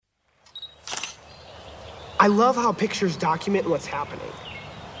I love how pictures document what's happening.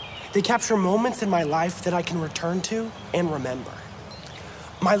 They capture moments in my life that I can return to and remember.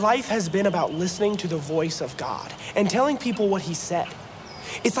 My life has been about listening to the voice of God and telling people what he said.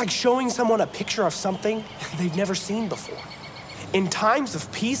 It's like showing someone a picture of something they've never seen before. In times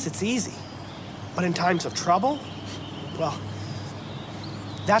of peace, it's easy. But in times of trouble, well,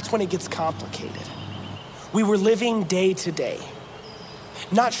 that's when it gets complicated. We were living day to day.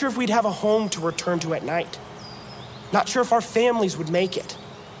 Not sure if we'd have a home to return to at night. Not sure if our families would make it.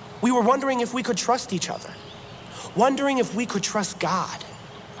 We were wondering if we could trust each other. Wondering if we could trust God.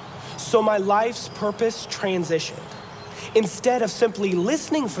 So my life's purpose transitioned. Instead of simply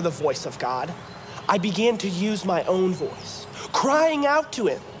listening for the voice of God, I began to use my own voice, crying out to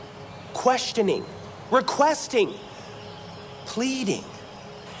him, questioning, requesting, pleading.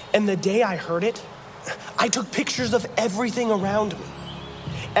 And the day I heard it, I took pictures of everything around me.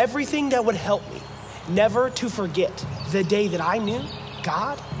 Everything that would help me never to forget the day that I knew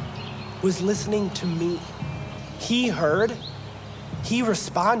God was listening to me. He heard, he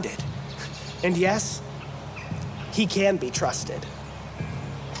responded, and yes, he can be trusted.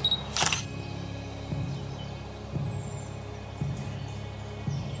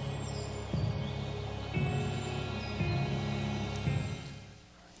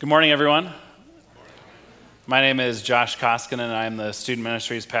 Good morning, everyone. My name is Josh Koskinen, and I'm the student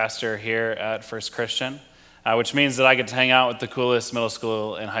ministries pastor here at First Christian, which means that I get to hang out with the coolest middle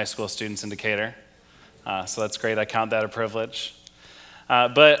school and high school students in Decatur. So that's great. I count that a privilege.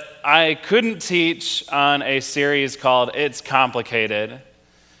 But I couldn't teach on a series called It's Complicated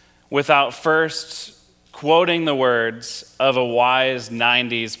without first quoting the words of a wise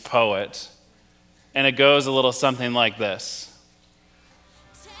 90s poet. And it goes a little something like this.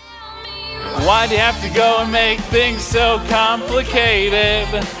 Why do you have to go and make things so complicated?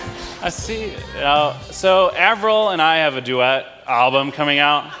 I see. So Avril and I have a duet album coming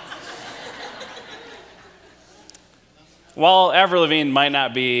out. While Avril Lavigne might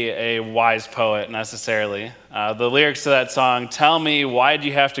not be a wise poet necessarily, the lyrics to that song, "Tell me why do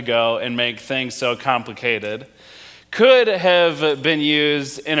you have to go and make things so complicated," could have been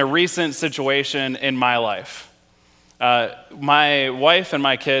used in a recent situation in my life. My wife and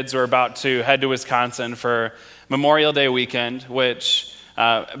my kids were about to head to Wisconsin for Memorial Day weekend, which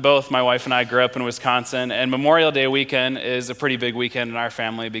both my wife and I grew up in Wisconsin, and Memorial Day weekend is a pretty big weekend in our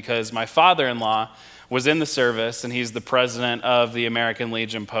family because my father-in-law was in the service, and he's the president of the American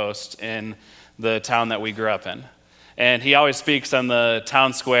Legion Post in the town that we grew up in. And he always speaks on the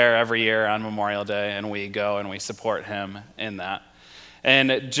town square every year on Memorial Day, and we go and we support him in that.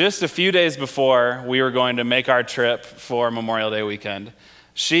 And just a few days before we were going to make our trip for Memorial Day weekend,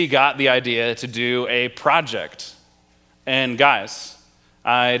 she got the idea to do a project. And guys,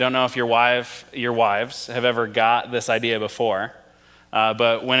 I don't know if your wives have ever got this idea before,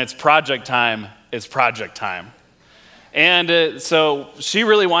 but when it's project time, it's project time. And so she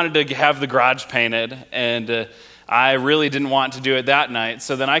really wanted to have the garage painted, and I really didn't want to do it that night.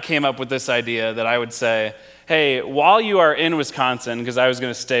 So then I came up with this idea that I would say, hey, while you are in Wisconsin, because I was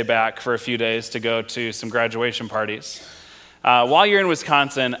going to stay back for a few days to go to some graduation parties, while you're in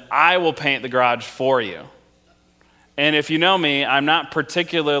Wisconsin, I will paint the garage for you. And if you know me, I'm not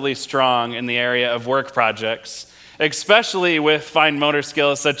particularly strong in the area of work projects, especially with fine motor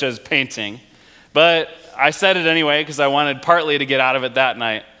skills such as painting. But I said it anyway because I wanted partly to get out of it that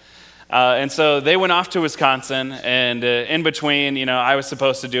night. And so they went off to Wisconsin, and in between, I was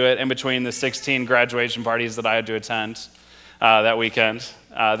supposed to do it in between the 16 graduation parties that I had to attend that weekend.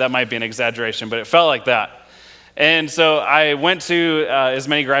 That might be an exaggeration, but it felt like that. And so I went to as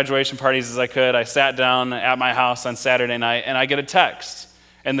many graduation parties as I could. I sat down at my house on Saturday night, and I get a text.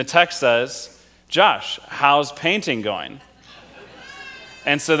 And the text says, "Josh, how's painting going?"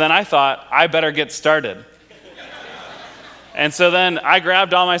 And so then I thought, I better get started. And so then I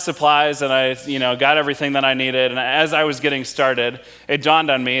grabbed all my supplies and I, got everything that I needed. And as I was getting started, it dawned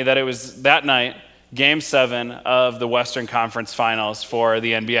on me that it was that night, Game 7 of the Western Conference Finals for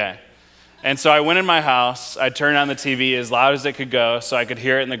the NBA. And so I went in my house, I turned on the TV as loud as it could go so I could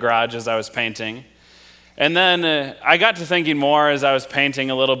hear it in the garage as I was painting. And then I got to thinking more as I was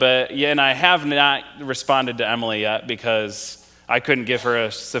painting a little bit, and I have not responded to Emily yet because I couldn't give her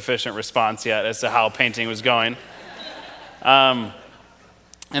a sufficient response yet as to how painting was going.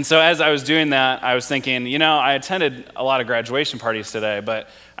 And so as I was doing that, I was thinking, I attended a lot of graduation parties today, but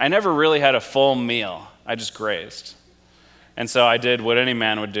I never really had a full meal. I just grazed. And so I did what any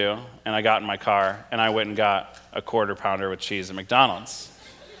man would do, and I got in my car, and I went and got a quarter pounder with cheese at McDonald's.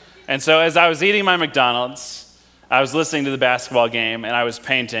 And so as I was eating my McDonald's, I was listening to the basketball game, and I was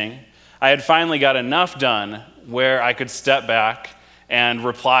painting. I had finally got enough done where I could step back and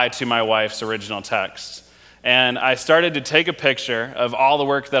reply to my wife's original text. And I started to take a picture of all the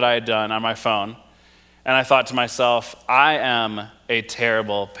work that I had done on my phone. And I thought to myself, I am a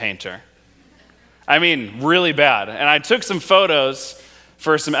terrible painter. I mean, really bad. And I took some photos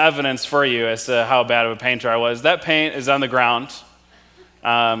for some evidence for you as to how bad of a painter I was. That paint is on the ground.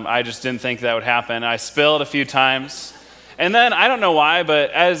 I just didn't think that would happen. I spilled a few times. And then, I don't know why, but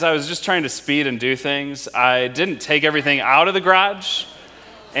as I was just trying to speed and do things, I didn't take everything out of the garage,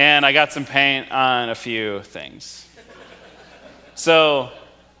 and I got some paint on a few things. So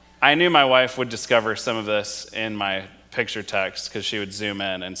I knew my wife would discover some of this in my picture text because she would zoom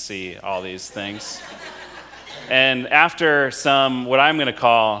in and see all these things. And after some, what I'm going to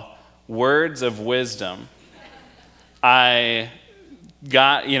call words of wisdom, I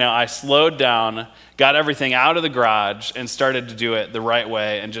slowed down, got everything out of the garage, and started to do it the right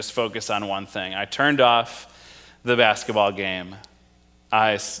way and just focus on one thing. I turned off the basketball game.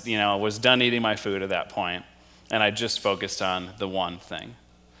 I was done eating my food at that point, and I just focused on the one thing.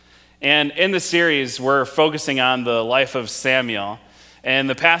 And in the series, we're focusing on the life of Samuel. And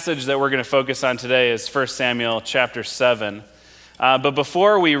the passage that we're going to focus on today is 1 Samuel chapter 7. But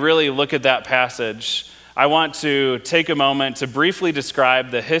before we really look at that passage, I want to take a moment to briefly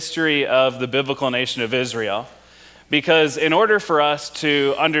describe the history of the biblical nation of Israel. Because in order for us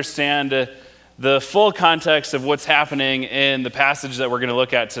to understand the full context of what's happening in the passage that we're going to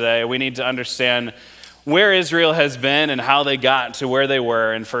look at today, we need to understand where Israel has been and how they got to where they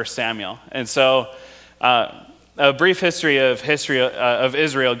were in 1 Samuel. And so a brief history of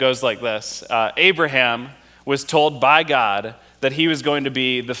Israel goes like this. Abraham was told by God that he was going to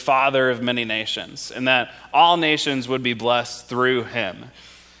be the father of many nations and that all nations would be blessed through him.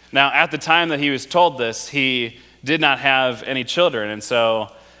 Now, at the time that he was told this, he did not have any children, and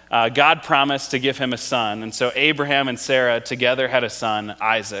so God promised to give him a son. And so Abraham and Sarah together had a son,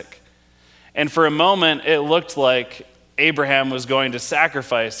 Isaac. And for a moment, it looked like Abraham was going to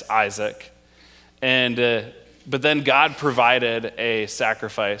sacrifice Isaac. But then God provided a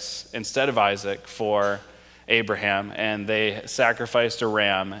sacrifice instead of Isaac for Abraham, and they sacrificed a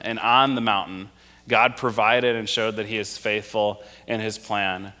ram. And on the mountain, God provided and showed that he is faithful in his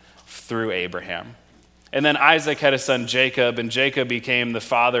plan through Abraham. And then Isaac had a son, Jacob, and Jacob became the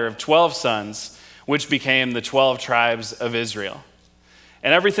father of 12 sons, which became the 12 tribes of Israel.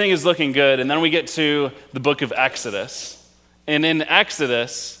 And everything is looking good. And then we get to the book of Exodus. And in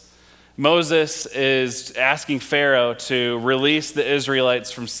Exodus, Moses is asking Pharaoh to release the Israelites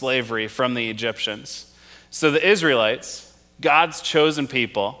from slavery from the Egyptians. So the Israelites, God's chosen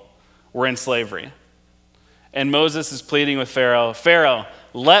people, were in slavery. And Moses is pleading with Pharaoh, Pharaoh,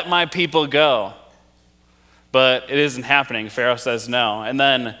 let my people go. But it isn't happening. Pharaoh says no. And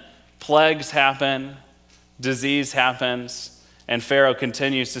then plagues happen, disease happens, and Pharaoh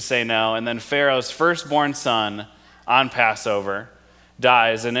continues to say no. And then Pharaoh's firstborn son on Passover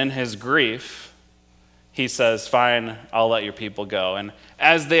dies. And in his grief, he says, fine, I'll let your people go. And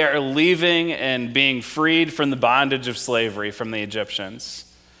as they are leaving and being freed from the bondage of slavery from the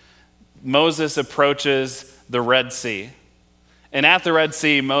Egyptians, Moses approaches the Red Sea. And at the Red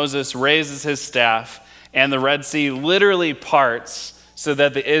Sea, Moses raises his staff, and the Red Sea literally parts so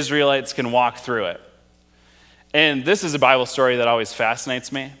that the Israelites can walk through it. And this is a Bible story that always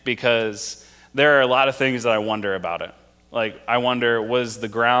fascinates me because there are a lot of things that I wonder about it. Like, I wonder, was the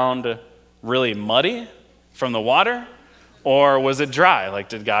ground really muddy from the water? Or was it dry? Like,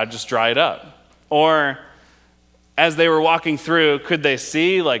 did God just dry it up? Or as they were walking through, could they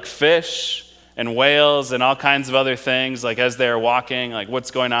see like fish and whales and all kinds of other things, like as they were walking, like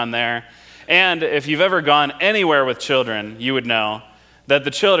what's going on there? And if you've ever gone anywhere with children, you would know that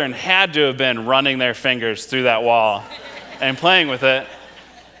the children had to have been running their fingers through that wall and playing with it,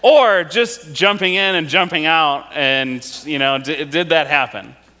 or just jumping in and jumping out, and, did that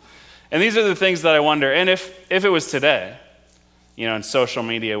happen? And these are the things that I wonder. And if it was today, and social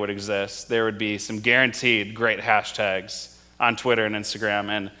media would exist, there would be some guaranteed great hashtags on Twitter and Instagram.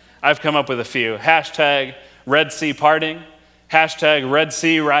 And I've come up with a few. Hashtag Red Sea parting. Hashtag Red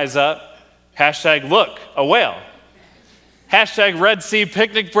Sea rise up. Hashtag look, a whale. Hashtag Red Sea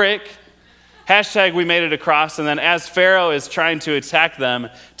picnic break. Hashtag we made it across. And then as Pharaoh is trying to attack them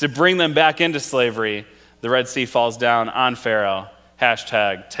to bring them back into slavery, the Red Sea falls down on Pharaoh.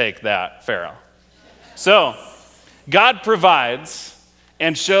 Hashtag take that, Pharaoh. So God provides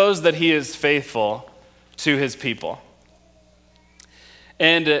and shows that he is faithful to his people.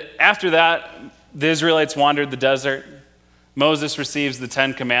 And after that, the Israelites wandered the desert. Moses receives the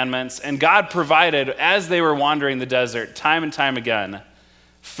 10 Commandments, and God provided, as they were wandering the desert, time and time again,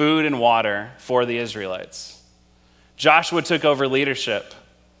 food and water for the Israelites. Joshua took over leadership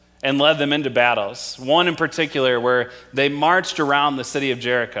and led them into battles. One in particular where they marched around the city of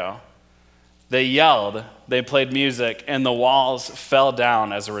Jericho. They yelled, they played music, and the walls fell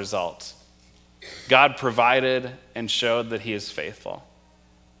down as a result. God provided and showed that he is faithful.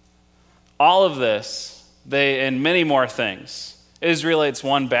 All of this, and many more things, Israelites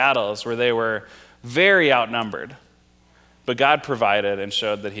won battles where they were very outnumbered, but God provided and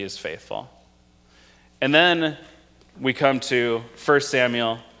showed that he is faithful. And then we come to 1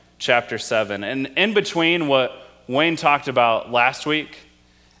 Samuel chapter 7. And in between what Wayne talked about last week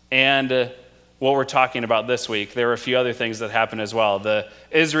and what we're talking about this week, there were a few other things that happened as well. The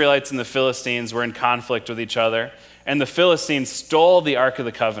Israelites and the Philistines were in conflict with each other, and the Philistines stole the Ark of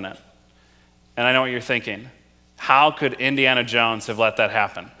the Covenant. And I know what you're thinking. How could Indiana Jones have let that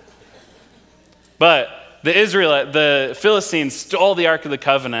happen? But the Philistines stole the Ark of the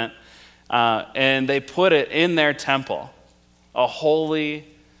Covenant, and they put it in their temple, the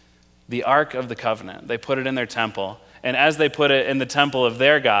Ark of the Covenant. They put it in their temple. And as they put it in the temple of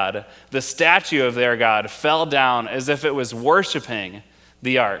their God, the statue of their God fell down as if it was worshiping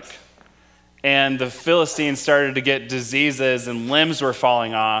the Ark. And the Philistines started to get diseases and limbs were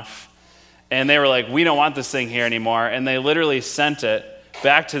falling off. And they were like, we don't want this thing here anymore. And they literally sent it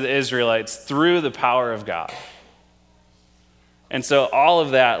back to the Israelites through the power of God. And so all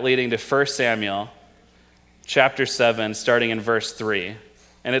of that leading to 1 Samuel chapter 7, starting in verse 3.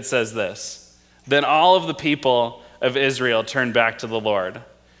 And it says this: Then all of the people of Israel turned back to the Lord.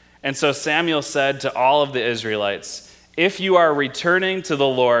 And so Samuel said to all of the Israelites, if you are returning to the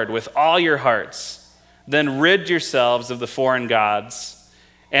Lord with all your hearts, then rid yourselves of the foreign gods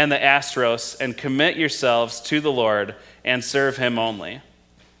and the Ashtaroths and commit yourselves to the Lord and serve him only.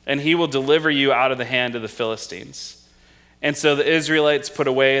 And he will deliver you out of the hand of the Philistines. And so the Israelites put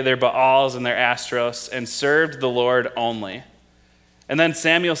away their Baals and their Ashtaroths and served the Lord only. And then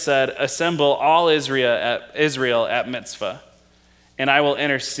Samuel said, assemble all Israel at Mizpah, and I will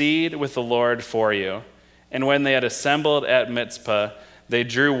intercede with the Lord for you. And when they had assembled at Mizpah, they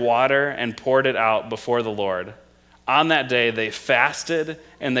drew water and poured it out before the Lord. On that day they fasted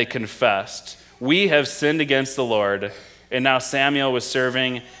and they confessed, we have sinned against the Lord. And now Samuel was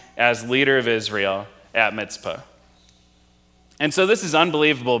serving as leader of Israel at Mizpah. And so this is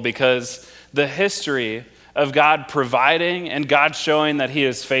unbelievable because the history of God providing and God showing that he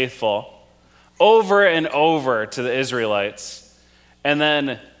is faithful over and over to the Israelites. And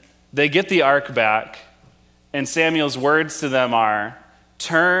then they get the ark back, and Samuel's words to them are,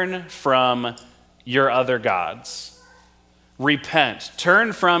 turn from your other gods. Repent.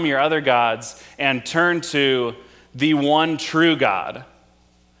 Turn from your other gods and turn to the one true God.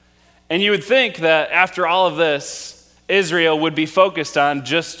 And you would think that after all of this, Israel would be focused on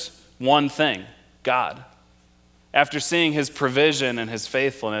just one thing, God. After seeing his provision and his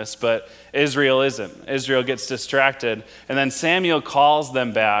faithfulness, but Israel isn't. Israel gets distracted, and then Samuel calls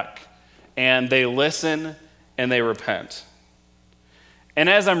them back, and they listen and they repent. And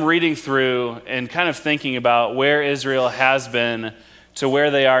as I'm reading through and kind of thinking about where Israel has been to where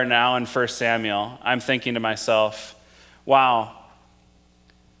they are now in 1 Samuel, I'm thinking to myself, wow,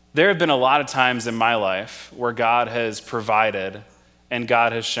 there have been a lot of times in my life where God has provided and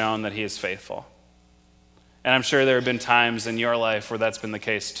God has shown that he is faithful. And I'm sure there have been times in your life where that's been the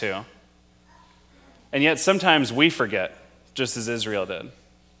case too. And yet sometimes we forget, just as Israel did.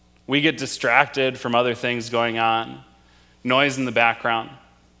 We get distracted from other things going on, noise in the background,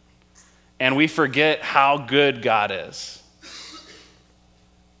 and we forget how good God is.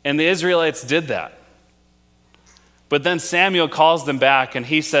 And the Israelites did that. But then Samuel calls them back and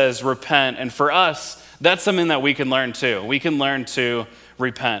he says, repent. And for us, that's something that we can learn too. We can learn to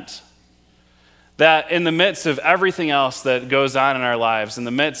repent. That in the midst of everything else that goes on in our lives, in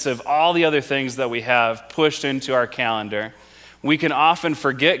the midst of all the other things that we have pushed into our calendar, we can often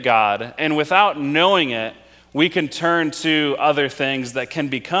forget God, and without knowing it, we can turn to other things that can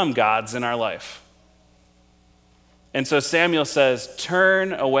become gods in our life. And so Samuel says,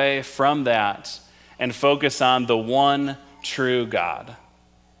 turn away from that and focus on the one true God.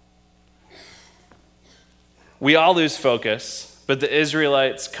 We all lose focus, but the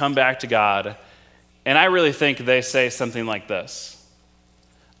Israelites come back to God. And I really think they say something like this: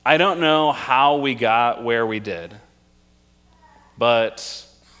 I don't know how we got where we did, but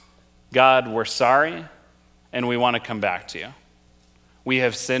God, we're sorry, and we want to come back to you. We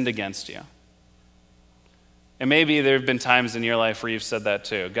have sinned against you. And maybe there have been times in your life where you've said that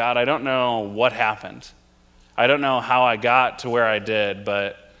too. God, I don't know what happened. I don't know how I got to where I did,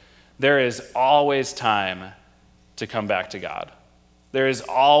 but there is always time to come back to God. There is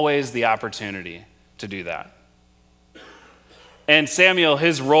always the opportunity to do that. And Samuel,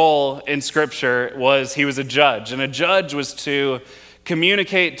 his role in Scripture was he was a judge, and a judge was to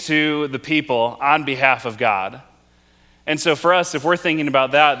communicate to the people on behalf of God. And so for us, if we're thinking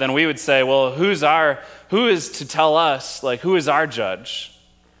about that, then we would say, well, who is to tell us, like, who is our judge?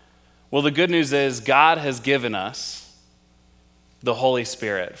 Well, the good news is God has given us the Holy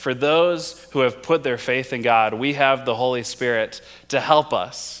Spirit. For those who have put their faith in God, we have the Holy Spirit to help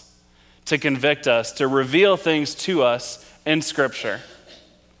us, to convict us, to reveal things to us in Scripture.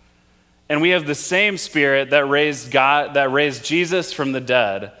 And we have the same Spirit that raised Jesus from the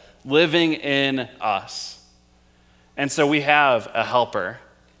dead, living in us. And so we have a helper,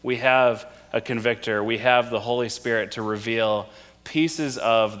 we have a convictor, we have the Holy Spirit to reveal pieces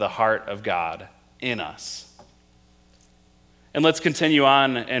of the heart of God in us. And let's continue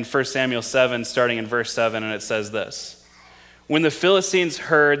on in 1 Samuel 7, starting in verse 7, and it says this. When the Philistines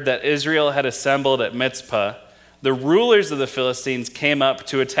heard that Israel had assembled at Mizpah, the rulers of the Philistines came up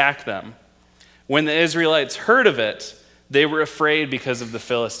to attack them. When the Israelites heard of it, they were afraid because of the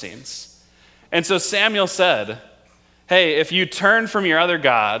Philistines. And so Samuel said, hey, if you turn from your other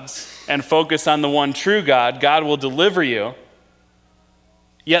gods and focus on the one true God, God will deliver you.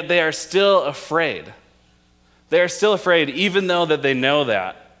 Yet they are still afraid. They are still afraid, even though that they know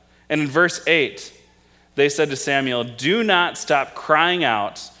that. And in verse 8, they said to Samuel, do not stop crying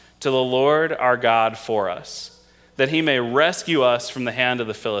out to the Lord our God for us, that he may rescue us from the hand of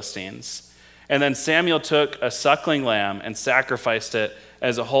the Philistines. And then Samuel took a suckling lamb and sacrificed it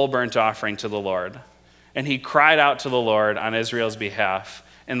as a whole burnt offering to the Lord. And he cried out to the Lord on Israel's behalf,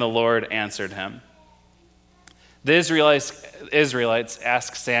 and the Lord answered him. The Israelites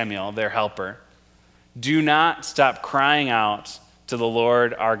asked Samuel, their helper, do not stop crying out to the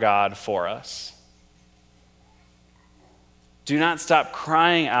Lord our God for us. Do not stop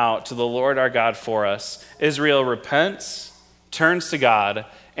crying out to the Lord our God for us. Israel repents, turns to God,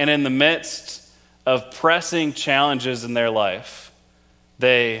 and in the midst of pressing challenges in their life,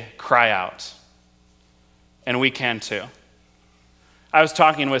 they cry out. And we can too. I was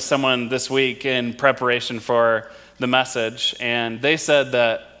talking with someone this week in preparation for the message, and they said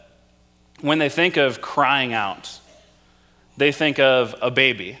that when they think of crying out, they think of a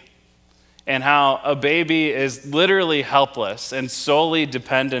baby and how a baby is literally helpless and solely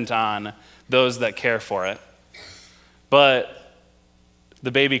dependent on those that care for it. But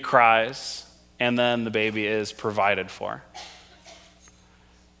the baby cries, and then the baby is provided for.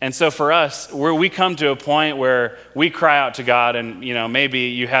 And so for us, where we come to a point where we cry out to God, and maybe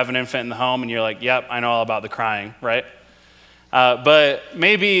you have an infant in the home and you're like, yep, I know all about the crying, right? But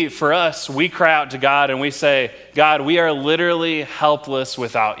maybe for us, we cry out to God and we say, God, we are literally helpless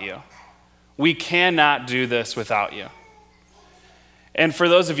without you. We cannot do this without you. And for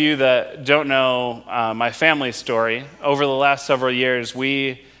those of you that don't know my family's story, over the last several years,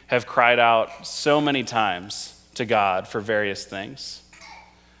 we have cried out so many times to God for various things.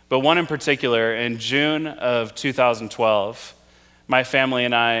 But one in particular, in June of 2012, my family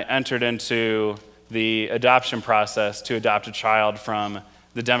and I entered into the adoption process to adopt a child from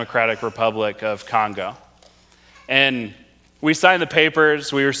the Democratic Republic of Congo. And we signed the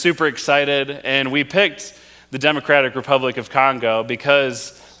papers, we were super excited, and we picked the Democratic Republic of Congo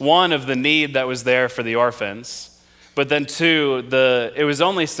because, one, of the need that was there for the orphans, but then two, it was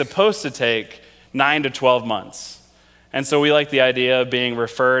only supposed to take 9 to 12 months. And so we liked the idea of being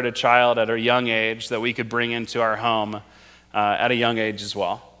referred a child at a young age that we could bring into our home at a young age as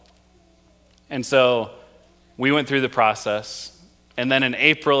well. And so we went through the process. And then in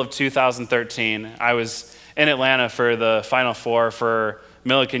April of 2013, I was in Atlanta for the Final Four for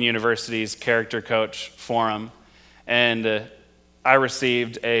Millikan University's Character Coach Forum. And I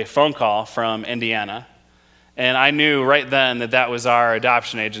received a phone call from Indiana. And I knew right then that that was our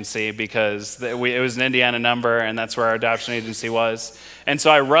adoption agency because it was an Indiana number, and that's where our adoption agency was. And so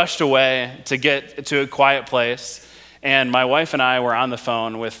I rushed away to get to a quiet place, and my wife and I were on the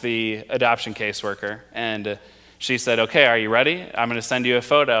phone with the adoption caseworker, and she said, okay, are you ready? I'm going to send you a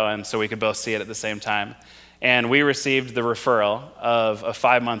photo, and so we could both see it at the same time. And we received the referral of a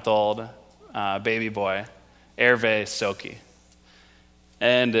 5-month-old baby boy, Hervé Soki.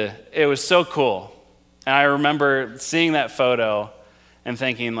 And it was so cool. And I remember seeing that photo and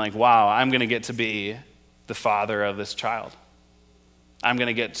thinking like, wow, I'm going to get to be the father of this child. I'm going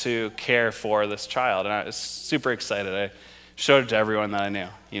to get to care for this child. And I was super excited. I showed it to everyone that I knew,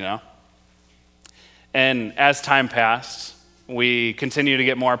 And as time passed, we continued to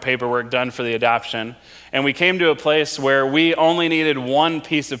get more paperwork done for the adoption. And we came to a place where we only needed one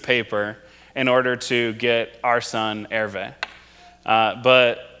piece of paper in order to get our son, Hervé.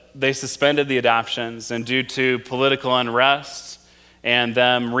 but they suspended the adoptions, and due to political unrest and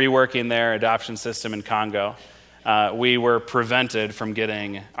them reworking their adoption system in Congo, we were prevented from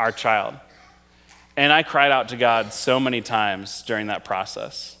getting our child. And I cried out to God so many times during that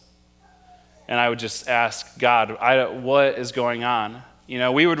process. And I would just ask God, what is going on? You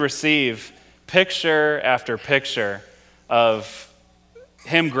know, we would receive picture after picture of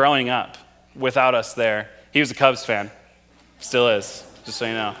him growing up without us there. He was a Cubs fan. Still is, just so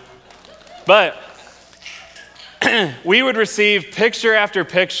you know. But we would receive picture after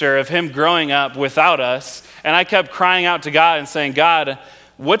picture of him growing up without us. And I kept crying out to God and saying, God,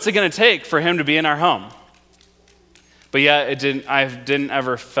 what's it going to take for him to be in our home? But yet, I didn't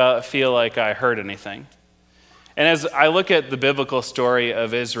ever feel like I heard anything. And as I look at the biblical story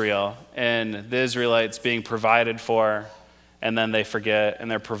of Israel and the Israelites being provided for, and then they forget,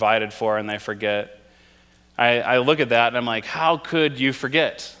 and they're provided for, and they forget, I look at that and I'm like, how could you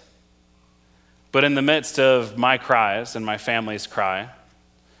forget? But in the midst of my cries and my family's cry,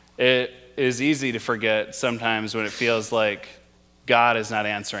 it is easy to forget sometimes when it feels like God is not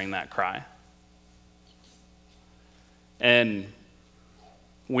answering that cry. And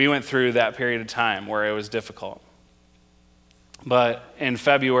we went through that period of time where it was difficult. But in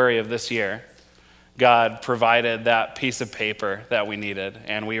February of this year, God provided that piece of paper that we needed,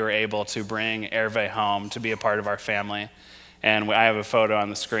 and we were able to bring Hervé home to be a part of our family. And I have a photo on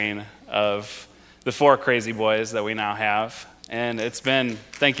the screen of the 4 crazy boys that we now have. And it's been,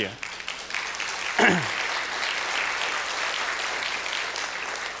 thank you.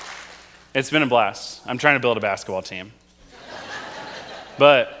 It's been a blast. I'm trying to build a basketball team.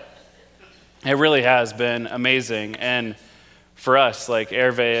 But it really has been amazing. And for us, like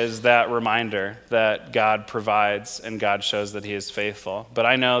Hervé is that reminder that God provides and God shows that he is faithful. But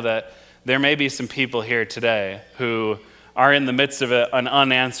I know that there may be some people here today who are in the midst of an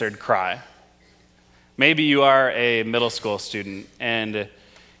unanswered cry. Maybe you are a middle school student and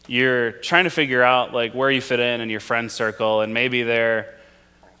you're trying to figure out like where you fit in your friend circle, and maybe there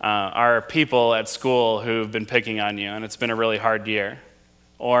are people at school who've been picking on you and it's been a really hard year.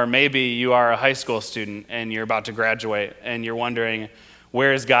 Or maybe you are a high school student and you're about to graduate and you're wondering,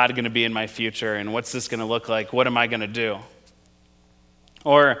 where is God going to be in my future and what's this going to look like? What am I going to do?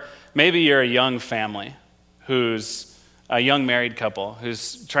 Or maybe you're a young family who's a young married couple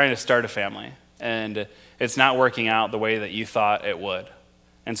who's trying to start a family and it's not working out the way that you thought it would.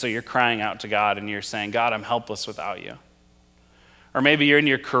 And so you're crying out to God and you're saying, God, I'm helpless without you. Or maybe you're in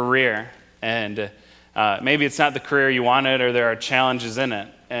your career and maybe it's not the career you wanted, or there are challenges in it,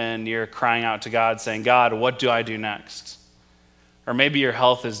 and you're crying out to God saying, God, what do I do next? Or maybe your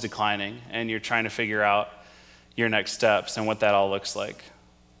health is declining and you're trying to figure out your next steps and what that all looks like.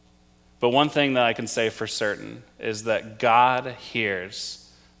 But one thing that I can say for certain is that God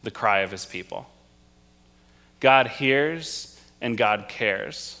hears the cry of his people. God hears and God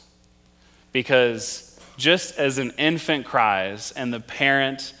cares. Because just as an infant cries and the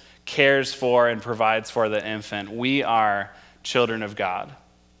parent cares for and provides for the infant, we are children of God.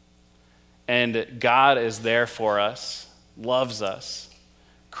 And God is there for us, loves us,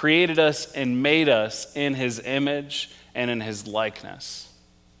 created us and made us in his image and in his likeness.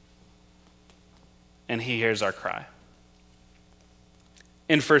 And he hears our cry.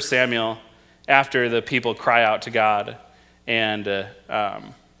 In 1 Samuel, after the people cry out to God and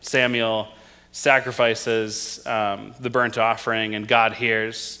Samuel sacrifices the burnt offering and God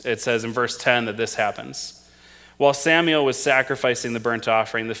hears, it says in verse 10 that this happens. While Samuel was sacrificing the burnt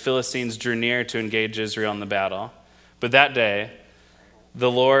offering, the Philistines drew near to engage Israel in the battle. But that day,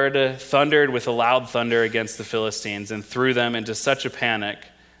 the Lord thundered with a loud thunder against the Philistines and threw them into such a panic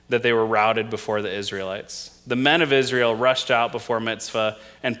that they were routed before the Israelites. The men of Israel rushed out before Mitzvah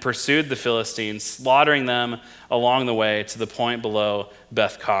and pursued the Philistines, slaughtering them along the way to the point below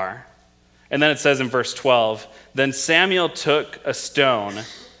Beth-kar. And then it says in verse 12, then Samuel took a stone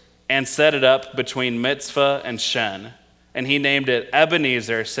and set it up between Mitzvah and Shen, and he named it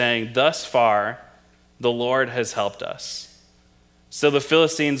Ebenezer, saying, thus far the Lord has helped us. So the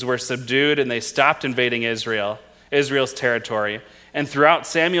Philistines were subdued and they stopped invading Israel's territory. And throughout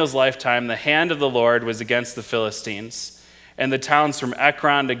Samuel's lifetime, the hand of the Lord was against the Philistines. And the towns from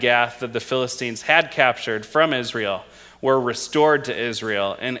Ekron to Gath that the Philistines had captured from Israel were restored to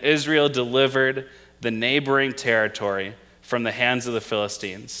Israel, and Israel delivered the neighboring territory from the hands of the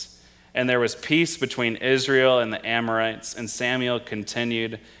Philistines. And there was peace between Israel and the Amorites, and Samuel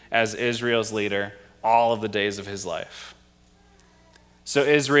continued as Israel's leader all of the days of his life. So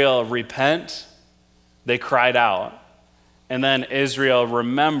Israel repent, they cried out, and then Israel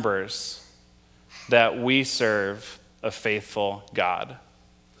remembers that we serve a faithful God.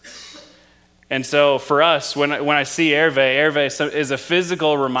 And so for us, when I see Erve is a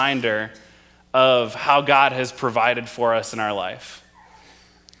physical reminder of how God has provided for us in our life.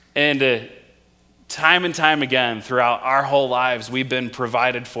 And time and time again, throughout our whole lives, we've been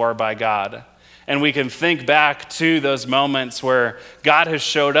provided for by God. And we can think back to those moments where God has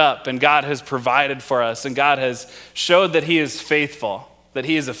showed up and God has provided for us and God has showed that he is faithful, that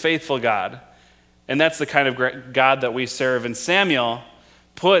he is a faithful God. And that's the kind of God that we serve. And Samuel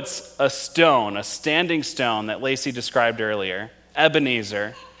puts a stone, a standing stone that Lacey described earlier,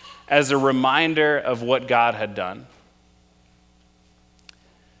 Ebenezer, as a reminder of what God had done.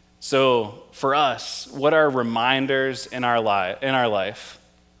 So for us, what are reminders in our life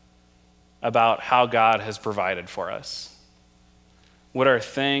about how God has provided for us? What are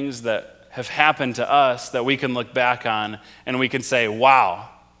things that have happened to us that we can look back on and we can say, wow,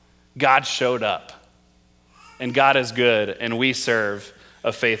 God showed up and God is good and we serve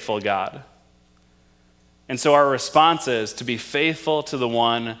a faithful God. And so our response is to be faithful to the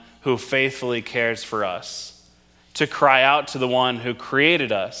one who faithfully cares for us, to cry out to the one who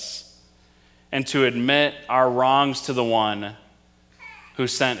created us, and to admit our wrongs to the one who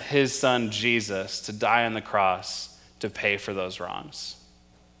sent his son Jesus to die on the cross to pay for those wrongs.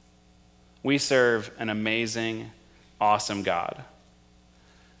 We serve an amazing, awesome God.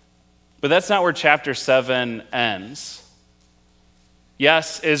 But that's not where chapter 7 ends.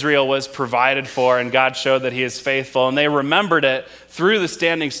 Yes, Israel was provided for, and God showed that he is faithful, and they remembered it through the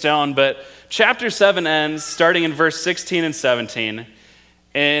standing stone. But chapter 7 ends, starting in verse 16 and 17,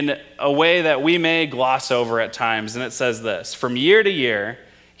 in a way that we may gloss over at times. And it says this: from year to year,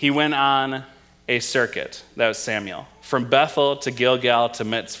 he went on a circuit, that was Samuel, from Bethel to Gilgal to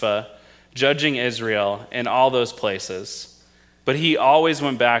Mitzvah, judging Israel in all those places. But he always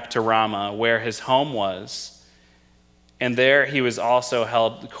went back to Ramah, where his home was. And there he was also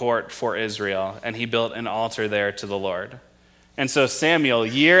held court for Israel, and he built an altar there to the Lord. And so Samuel,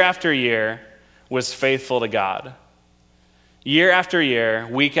 year after year, was faithful to God. Year after year,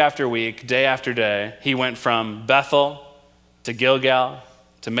 week after week, day after day, he went from Bethel to Gilgal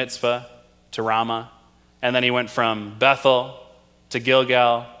to Mitzvah to Ramah. And then he went from Bethel to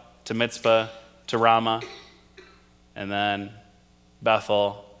Gilgal to Mitzvah to Ramah. And then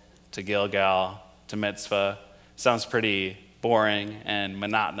Bethel to Gilgal to Mitzvah. Sounds pretty boring and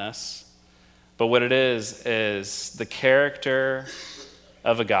monotonous. But what it is the character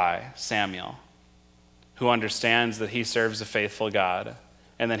of a guy, Samuel, who understands that he serves a faithful God,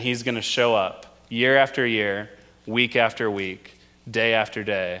 and that he's going to show up year after year, week after week, day after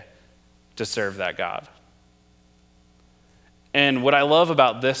day, to serve that God. And what I love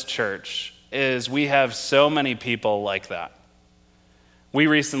about this church is we have so many people like that. We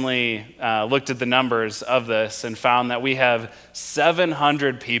recently looked at the numbers of this and found that we have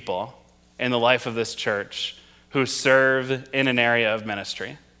 700 people in the life of this church who serve in an area of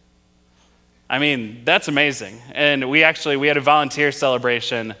ministry. I mean, that's amazing. And we had a volunteer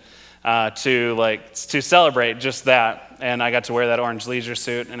celebration to celebrate just that. And I got to wear that orange leisure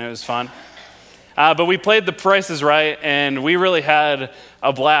suit, and it was fun. But we played The Price is Right, and we really had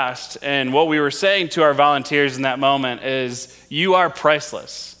a blast. And what we were saying to our volunteers in that moment is, you are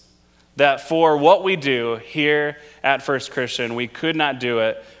priceless. That for what we do here at First Christian, we could not do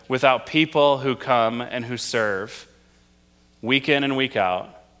it without people who come and who serve week in and week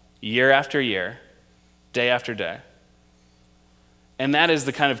out, year after year, day after day. And that is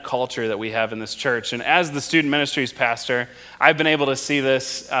the kind of culture that we have in this church. And as the student ministries pastor, I've been able to see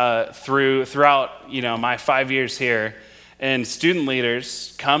this throughout my 5 years here, and student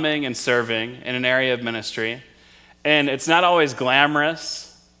leaders coming and serving in an area of ministry. And it's not always glamorous.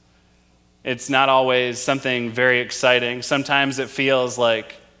 It's not always something very exciting. Sometimes it feels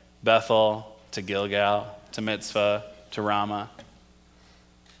like Bethel to Gilgal to Mitzvah to Ramah.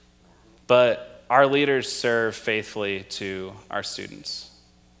 But our leaders serve faithfully to our students,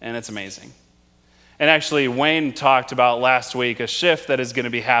 and it's amazing. And actually, Wayne talked about last week a shift that is going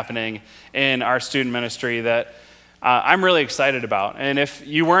to be happening in our student ministry that I'm really excited about. And if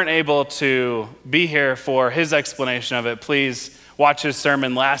you weren't able to be here for his explanation of it, please watch his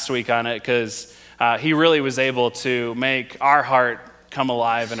sermon last week on it, because he really was able to make our heart come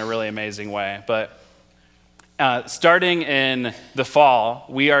alive in a really amazing way. But starting in the fall,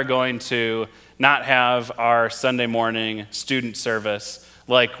 we are going to not have our Sunday morning student service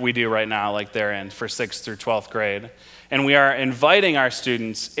like we do right now, like they're in for 6th through 12th grade. And we are inviting our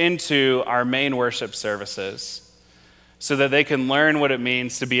students into our main worship services so that they can learn what it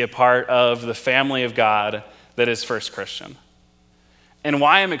means to be a part of the family of God that is First Christian. And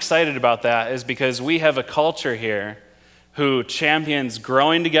why I'm excited about that is because we have a culture here who champions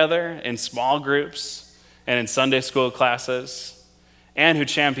growing together in small groups and in Sunday school classes, and who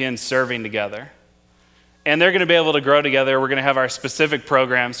champions serving together. And they're going to be able to grow together. We're going to have our specific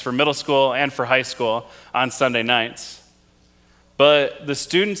programs for middle school and for high school on Sunday nights. But the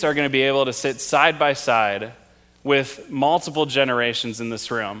students are going to be able to sit side by side with multiple generations in this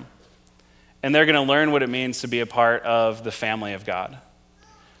room. And they're going to learn what it means to be a part of the family of God.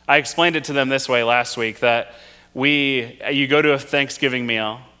 I explained it to them this way last week, that you go to a Thanksgiving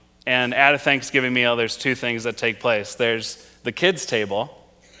meal, and at a Thanksgiving meal, there's two things that take place. There's the kids' table,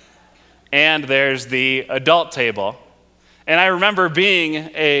 and there's the adult table. And I remember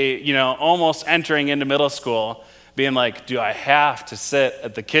being almost entering into middle school, being like, do I have to sit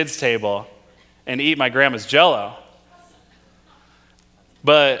at the kids' table and eat my grandma's Jell-O?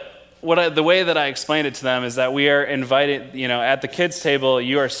 But the way that I explained it to them is that we are invited, at the kids' table,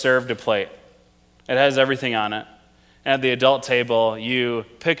 you are served a plate. It has everything on it. And at the adult table, you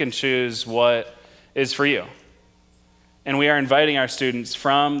pick and choose what is for you. And we are inviting our students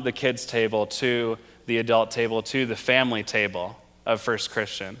from the kids' table to the adult table to the family table of First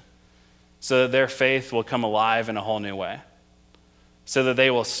Christian, so that their faith will come alive in a whole new way, so that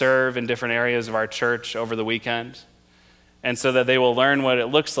they will serve in different areas of our church over the weekend, and so that they will learn what it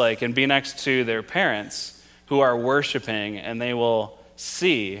looks like and be next to their parents who are worshiping, and they will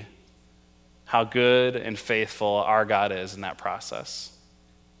see how good and faithful our God is in that process.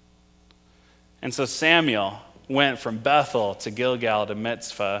 And so Samuel went from Bethel to Gilgal to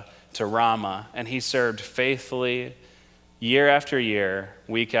Mitzvah to Ramah, and he served faithfully year after year,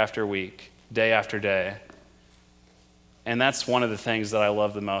 week after week, day after day. And that's one of the things that I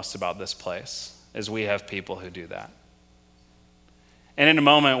love the most about this place, is we have people who do that. And in a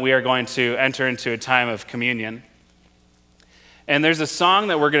moment, we are going to enter into a time of communion. And there's a song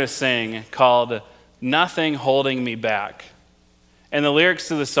that we're going to sing called Nothing Holding Me Back. And the lyrics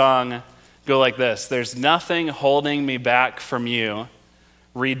to the song go like this: there's nothing holding me back from you,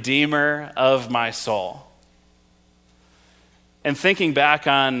 Redeemer of my soul. And thinking back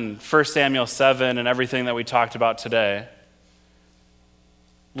on 1 Samuel 7 and everything that we talked about today,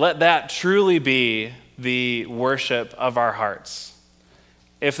 let that truly be the worship of our hearts.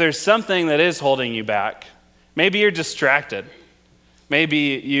 If there's something that is holding you back, maybe you're distracted.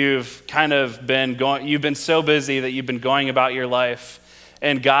 Maybe you've been so busy that you've been going about your life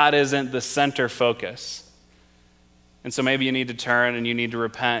and God isn't the center focus. And so maybe you need to turn and you need to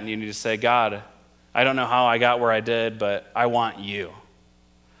repent and you need to say, God, I don't know how I got where I did, but I want you.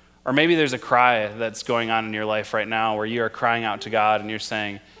 Or maybe there's a cry that's going on in your life right now where you are crying out to God and you're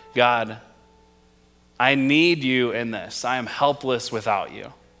saying, God, I need you in this. I am helpless without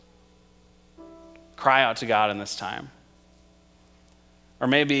you. Cry out to God in this time. Or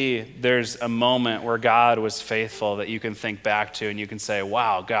maybe there's a moment where God was faithful that you can think back to and you can say,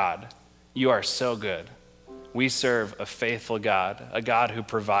 wow, God, you are so good. We serve a faithful God, a God who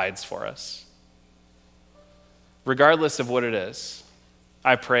provides for us. Regardless of what it is,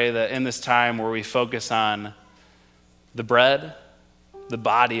 I pray that in this time where we focus on the bread, the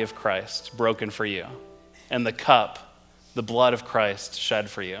body of Christ broken for you, and the cup, the blood of Christ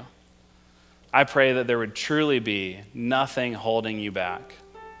shed for you, I pray that there would truly be nothing holding you back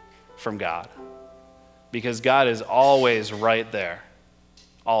from God, because God is always right there,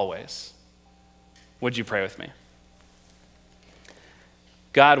 always. Would you pray with me?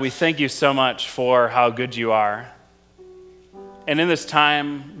 God, we thank you so much for how good you are. And in this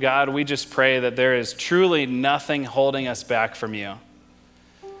time, God, we just pray that there is truly nothing holding us back from you.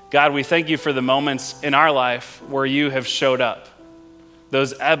 God, we thank you for the moments in our life where you have showed up.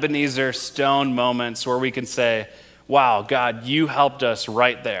 Those Ebenezer stone moments where we can say, wow, God, you helped us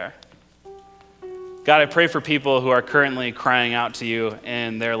right there. God, I pray for people who are currently crying out to you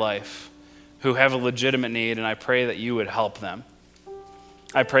in their life, who have a legitimate need, and I pray that you would help them.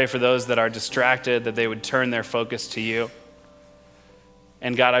 I pray for those that are distracted, that they would turn their focus to you.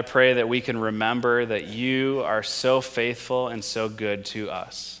 And God, I pray that we can remember that you are so faithful and so good to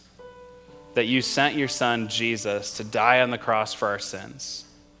us, that you sent your son, Jesus, to die on the cross for our sins,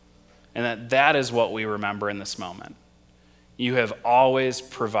 and that is what we remember in this moment. You have always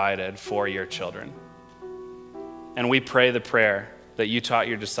provided for your children. And we pray the prayer that you taught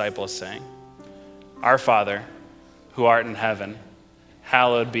your disciples, saying, Our Father, who art in heaven,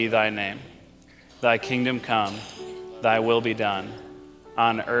 hallowed be thy name. Thy kingdom come, thy will be done,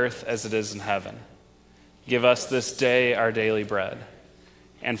 on earth as it is in heaven. Give us this day our daily bread,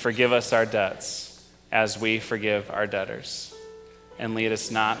 and forgive us our debts, as we forgive our debtors. And lead us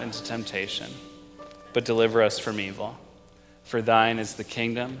not into temptation, but deliver us from evil. For thine is the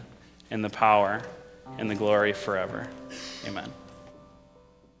kingdom, and the power, in the glory forever. Amen.